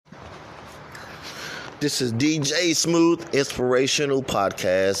This is DJ Smooth Inspirational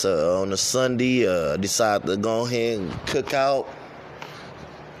Podcast. On a Sunday, decided to go ahead and cook out.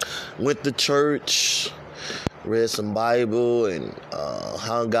 Went to church, read some Bible, and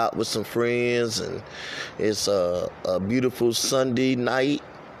hung out with some friends. And it's a beautiful Sunday night.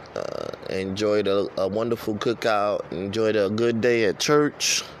 Enjoyed a wonderful cookout. Enjoyed a good day at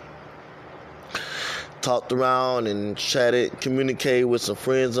church. Talked around and chatted, communicated with some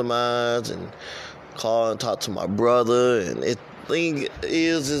friends of mine, and called and talked to my brother. And the thing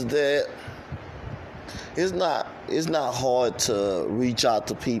is that it's not hard to reach out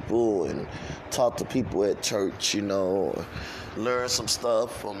to people and talk to people at church, learn some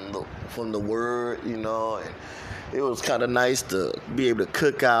stuff from the word, and it was kind of nice to be able to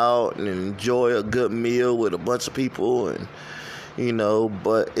cook out and enjoy a good meal with a bunch of people. And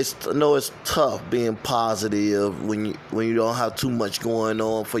but it's tough being positive when you don't have too much going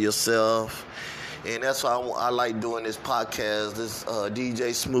on for yourself. And that's why I like doing this podcast, this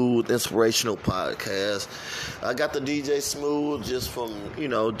DJ Smooth Inspirational Podcast. I got the DJ Smooth just from,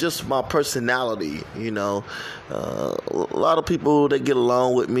 just my personality, A lot of people, they get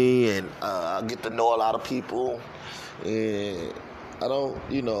along with me, and I get to know a lot of people. And I don't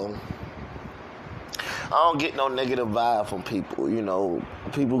get no negative vibe from people,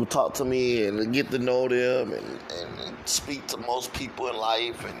 People who talk to me and get to know them and speak to most people in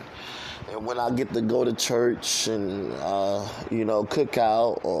life. And when I get to go to church and, cook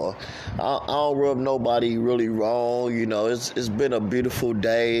out, or I don't rub nobody really wrong, It's been a beautiful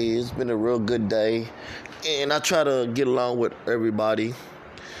day. It's been a real good day. And I try to get along with everybody.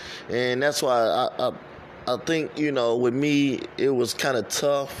 And that's why I think, with me, it was kind of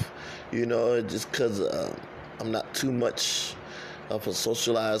tough. Just because I'm not too much of a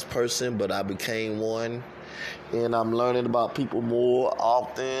socialized person, but I became one. And I'm learning about people more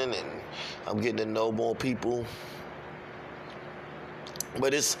often, and I'm getting to know more people.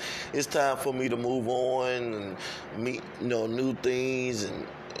 But it's time for me to move on and meet, new things and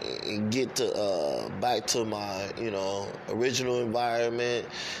get to back to my, original environment.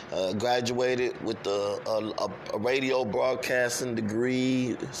 Graduated with a radio broadcasting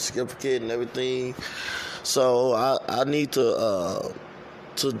degree, certificate, and everything. So I need to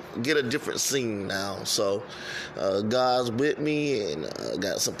get a different scene now. So God's with me, and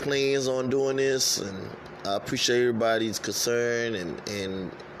got some plans on doing this, and I appreciate everybody's concern,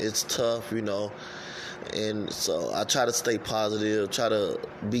 and it's tough, and so I try to stay positive, try to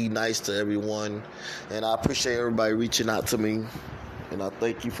be nice to everyone, and I appreciate everybody reaching out to me, and I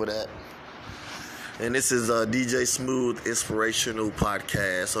thank you for that. And this is DJ Smooth Inspirational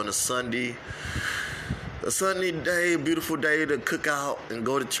Podcast on a Sunday day, beautiful day to cook out and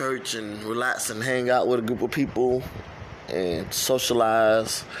go to church and relax and hang out with a group of people and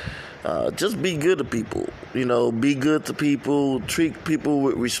socialize. Just be good to people, be good to people, treat people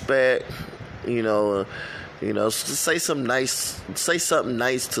with respect, say something nice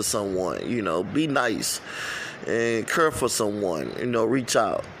to someone, be nice and care for someone, reach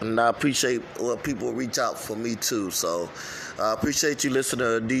out. And I appreciate when people reach out for me too. So I appreciate you listening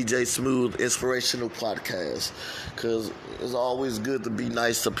to DJ Smooth Inspirational Podcast, because it's always good to be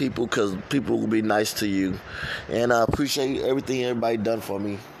nice to people, because people will be nice to you. And I appreciate everything everybody done for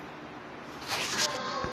me.